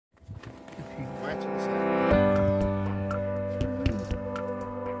We're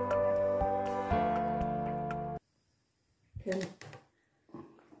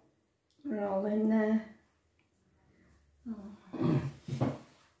all in there.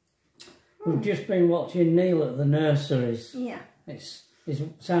 We've just been watching Neil at the nurseries. Yeah. It's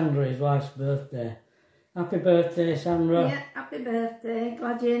Sandra, his wife's birthday. Happy birthday, Sandra. Yeah, happy birthday.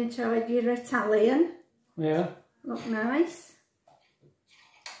 Glad you enjoyed your Italian. Yeah. Look nice.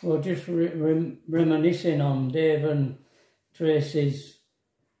 We're just reminiscing on Dave and Tracy's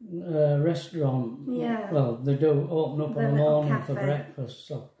restaurant. Yeah. Well, they do open up in the morning for breakfast,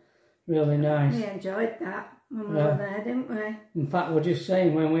 so really nice. We enjoyed that when we were there, didn't we? In fact, we're just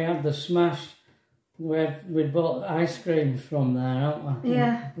saying, when we had the smash, we bought ice creams from there, haven't we?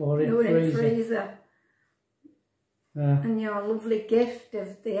 Yeah, Or they were in freezer. freezer. And your lovely gift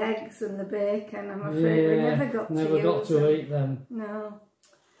of the eggs and the bacon, I'm afraid we never got to use them. Eat them. No.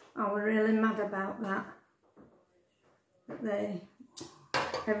 I was really mad about that. That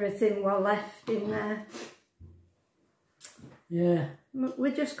everything was left in there. Yeah.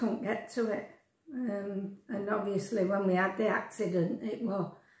 We just couldn't get to it. And obviously when we had the accident, it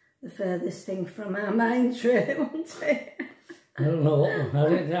was the furthest thing from our mind, really, wasn't it? I don't know, I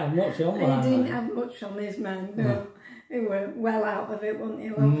didn't have much on my mind. He didn't have much on his mind, no. He were well out of it, wasn't he,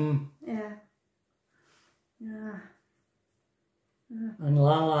 love? Yeah. Yeah. And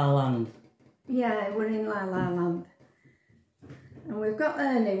La La Land. Yeah, we're in La La Land. And we've got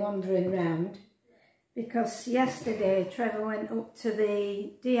Ernie wandering round because yesterday Trevor went up to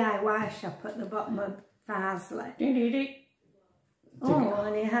the DIY shop at the bottom of Farsley. Oh,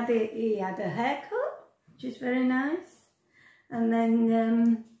 and he had a haircut, which is very nice. And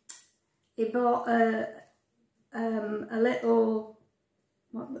then he bought a little,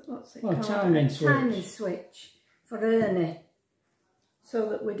 what's it called? Timing switch. Timing switch for Ernie, so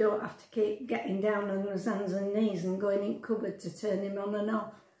that we don't have to keep getting down on his hands and knees and going in cupboard to turn him on and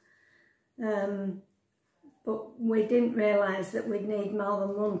off. But we didn't realise that we'd need more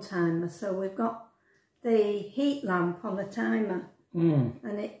than one timer, so we've got the heat lamp on a timer. And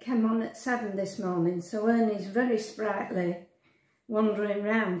it came on at 7 this morning, so Ernie's very sprightly, wandering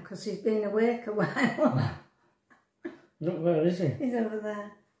round because he's been awake a while. Look, where is he? He's over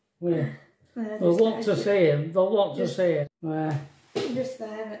there. Where? They'll want to see him. They'll want to see him. Where? Just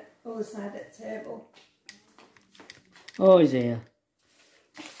there, at the other side of the table. Oh, he's here.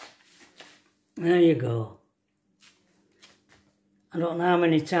 There you go. I don't know how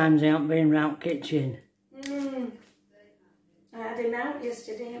many times he hasn't been round kitchen. I had him out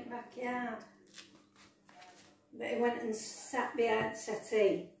yesterday in the backyard. But he went and sat behind the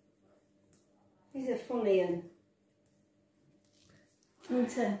settee. He's a funny one.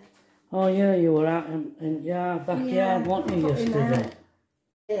 Isn't he? Oh yeah, you were out in your backyard, weren't you, yesterday?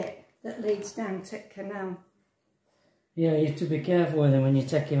 That leads down to the canal. Yeah, you have to be careful with him when you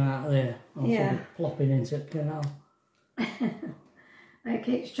take him out of there. Or plopping into the canal. He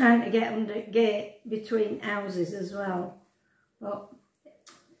keeps trying to get under the gate between houses as well. But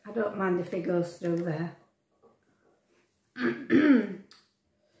I don't mind if he goes through there.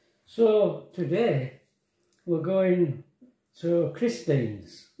 So today we're going to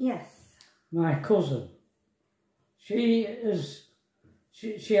Christine's. Yes. My cousin. She has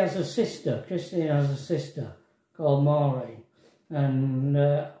a sister. Christine has a sister called Maureen, and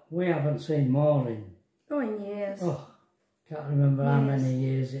we haven't seen Maureen. Oh, in years. Oh, can't remember how many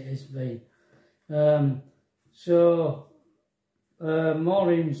years it has been.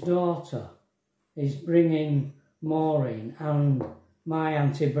 Maureen's daughter is bringing Maureen and my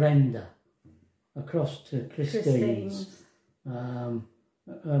Auntie Brenda across to Christine's. And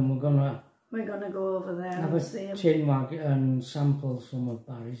we're gonna go over there have and see a him. chinwag and sample some of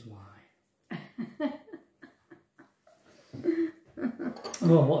Barry's wine. I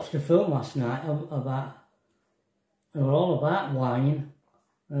watched a film last night about. They were all about wine.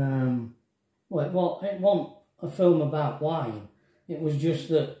 Well, it wasn't a film about wine. It was just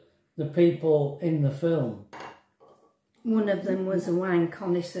that the people in the film. One of them was a wine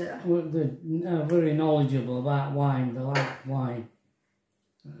connoisseur. They're very knowledgeable about wine. They like wine.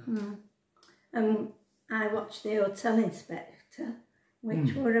 And I watched The Hotel Inspector,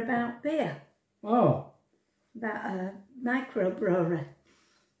 which were about beer. Oh. About a microbrewery.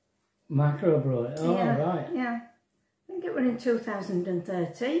 Microbrewery, oh, yeah, right. Yeah. I think it was in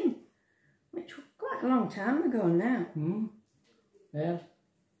 2013, which was quite a long time ago now. Yeah.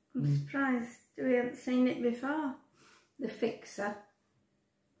 I'm surprised we haven't seen it before. The Fixer.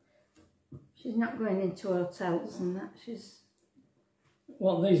 She's not going into hotels and that, she's...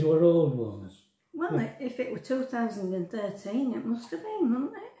 Well, these were old ones. Well, if it were 2013, it must have been,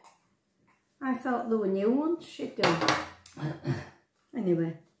 wouldn't it? I thought there were new ones she'd done.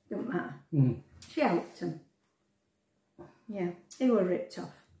 Anyway, don't matter. She helped him. Yeah, he were ripped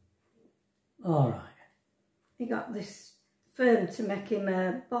off. All right. He got this firm to make him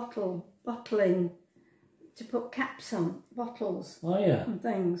a bottling, to put caps on bottles. Oh, yeah. And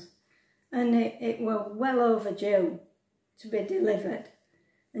things. And it were well overdue to be delivered.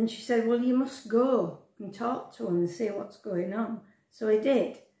 And she said, well, you must go and talk to him and see what's going on. So he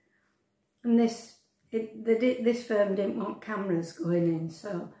did. And this firm didn't want cameras going in,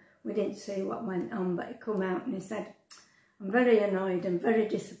 so we didn't see what went on. But he come out and he said, I'm very annoyed and very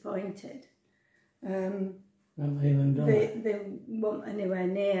disappointed. Not even done it. They weren't anywhere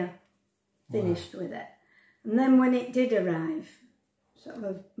near finished with it. And then when it did arrive, sort of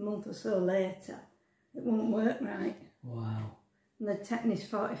a month or so later, it wouldn't work right. Wow. And they'd taken his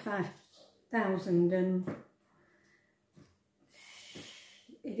 45,000 and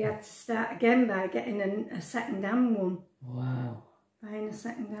he had to start again by getting a second-hand one. Wow. Buying a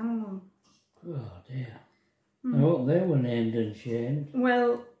second-hand one. Oh dear. I hope they were named and shamed.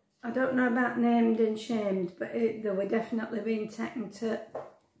 Well, I don't know about named and shamed, but they were definitely being taken to...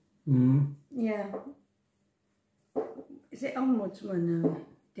 Yeah. Is it Ombudsman who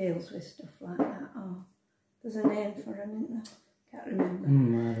deals with stuff like that? Or there's a name for them, isn't there? Can't remember.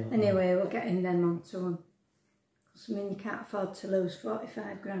 I don't Anyway, we're getting them onto them. Because, I mean, you can't afford to lose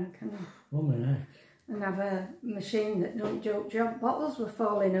 45 grand, can you? Woman, eh? And have a machine that don't job. Bottles were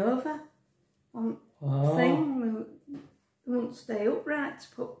falling over on the thing. They wouldn't stay upright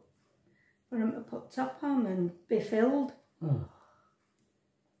for them to put top on and be filled. Oh.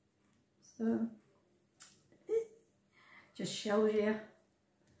 So, just shows you.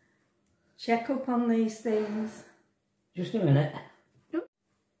 Check up on these things. Just a minute.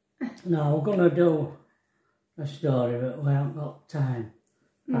 No, we're going to do a story, but we haven't got time.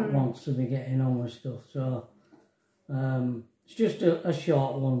 That wants to be getting on with stuff, so it's just a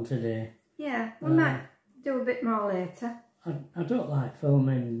short one today. Yeah, we might do a bit more later. I don't like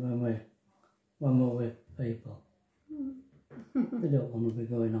filming when we're with people. They don't want to be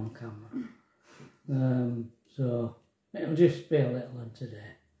going on camera. So it'll just be a little one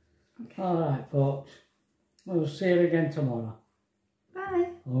today. Okay. All right, folks. We'll see you again tomorrow. Bye.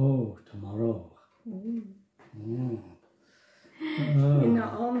 Oh, tomorrow. You're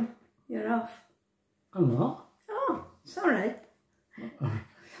not on. You're off. I'm not. Oh, sorry. I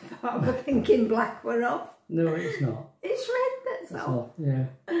thought I was thinking black were off. No, it's not. It's red, that's all. Yeah.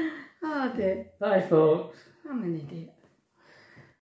 Oh dear. Bye, folks. I'm an idiot.